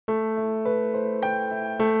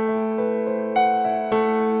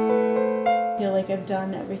like I've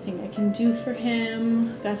done everything I can do for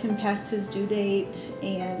him, got him past his due date,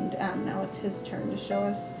 and now it's his turn to show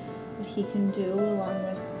us what he can do along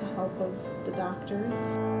with the help of the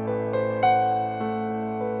doctors.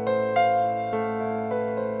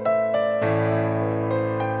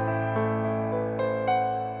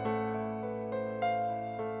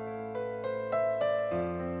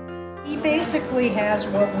 He basically has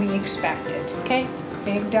what we expected. Okay.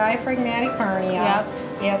 Big diaphragmatic hernia. Yep.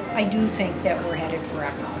 Yep, I do think that we're headed for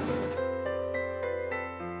ECMO.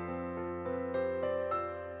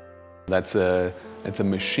 It's a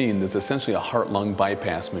machine that's essentially a heart-lung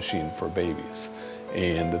bypass machine for babies.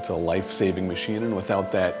 And it's a life-saving machine, and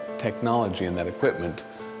without that technology and that equipment,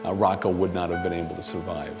 Rocco would not have been able to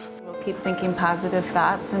survive. We'll keep thinking positive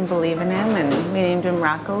thoughts and believe in him, and we named him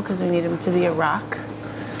Rocco because we need him to be a rock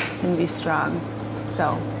and be strong.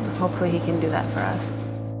 So hopefully he can do that for us.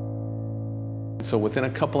 So within a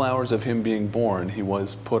couple hours of him being born, he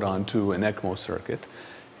was put onto an ECMO circuit,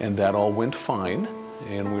 and that all went fine,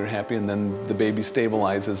 and we were happy, and then the baby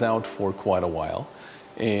stabilizes out for quite a while.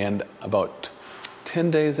 And about 10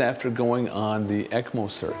 days after going on the ECMO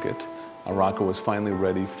circuit, Rocco was finally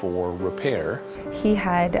ready for repair. He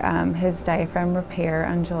had his diaphragm repair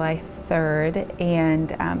on July 3rd, and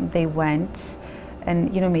they went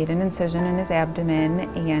and made an incision in his abdomen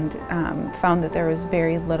and found that there was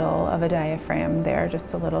very little of a diaphragm there,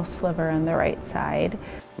 just a little sliver on the right side.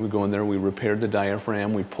 We go in there, we repaired the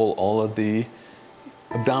diaphragm, we pull all of the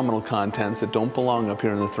abdominal contents that don't belong up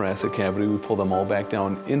here in the thoracic cavity, we pull them all back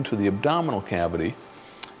down into the abdominal cavity,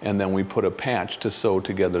 and then we put a patch to sew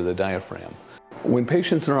together the diaphragm. When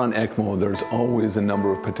patients are on ECMO, there's always a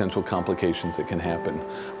number of potential complications that can happen.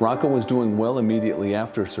 Rocco was doing well immediately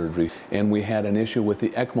after surgery, and we had an issue with the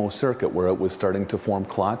ECMO circuit where it was starting to form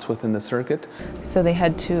clots within the circuit. So they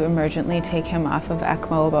had to emergently take him off of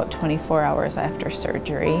ECMO about 24 hours after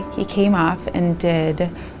surgery. He came off and did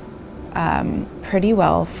pretty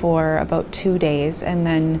well for about 2 days, and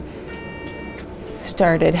then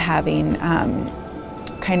started having,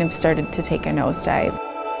 kind of started to take a nosedive.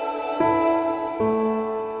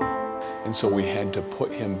 And so we had to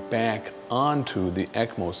put him back onto the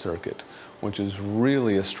ECMO circuit, which is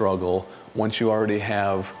really a struggle once you already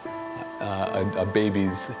have a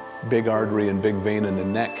baby's big artery and big vein in the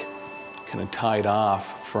neck kind of tied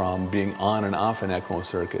off from being on and off an ECMO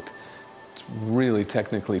circuit. It's really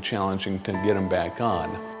technically challenging to get him back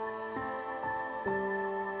on.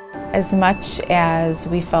 As much as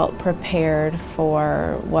we felt prepared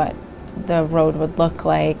for what the road would look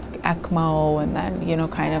like, ECMO, and then,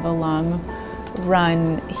 kind of a long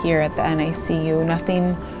run here at the NICU,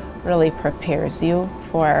 nothing really prepares you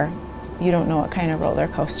for, you don't know what kind of roller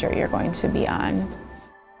coaster you're going to be on.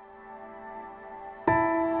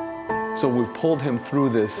 So we've pulled him through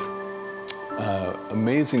this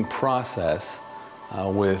amazing process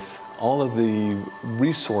with all of the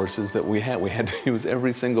resources that we had. We had to use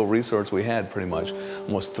every single resource we had, pretty much.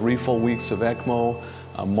 Almost 3 full weeks of ECMO,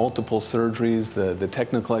 multiple surgeries, the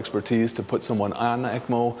technical expertise to put someone on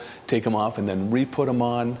ECMO, take them off, and then re-put them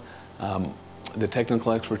on. The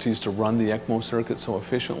technical expertise to run the ECMO circuit so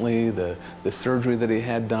efficiently, the surgery that he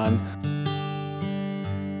had done.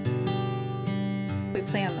 We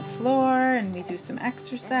play on the floor and we do some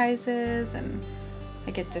exercises, and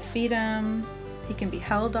I get to feed him. He can be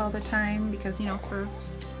held all the time because, for,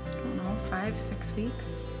 I don't know, 5-6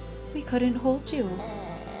 weeks, we couldn't hold you.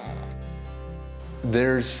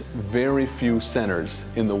 There's very few centers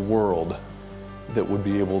in the world that would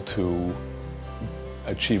be able to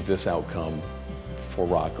achieve this outcome for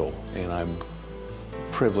Rocco, and I'm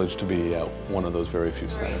privileged to be at one of those very few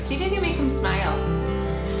centers. See if you can make him smile.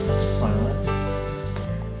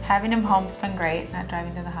 Having him home's been great, not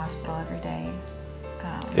driving to the hospital every day.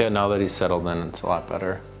 Yeah, now that he's settled in, it's a lot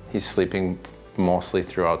better. He's sleeping mostly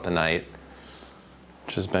throughout the night,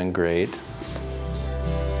 which has been great.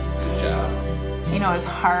 Good job. As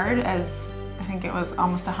hard as, I think it was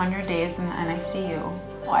almost 100 days in the NICU,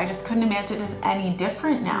 well, I just couldn't imagine it any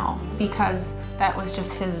different now, because that was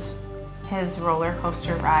just his roller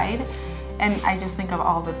coaster ride. And I just think of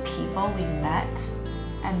all the people we met,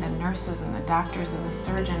 and the nurses and the doctors and the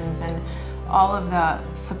surgeons and all of the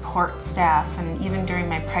support staff, and even during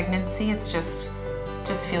my pregnancy, it's just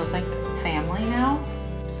feels like family now.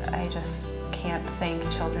 I just can't thank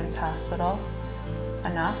Children's Hospital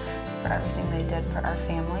enough for everything they did for our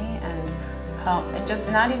family, and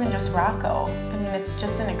just not even just Rocco. I mean, it's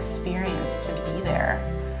just an experience to be there.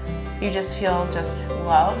 You just feel just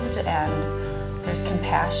loved, and there's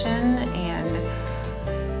compassion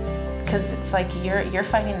and because it's like you're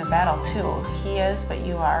fighting the battle too. He is, but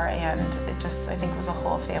you are, and it just, I think, was a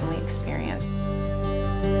whole family experience.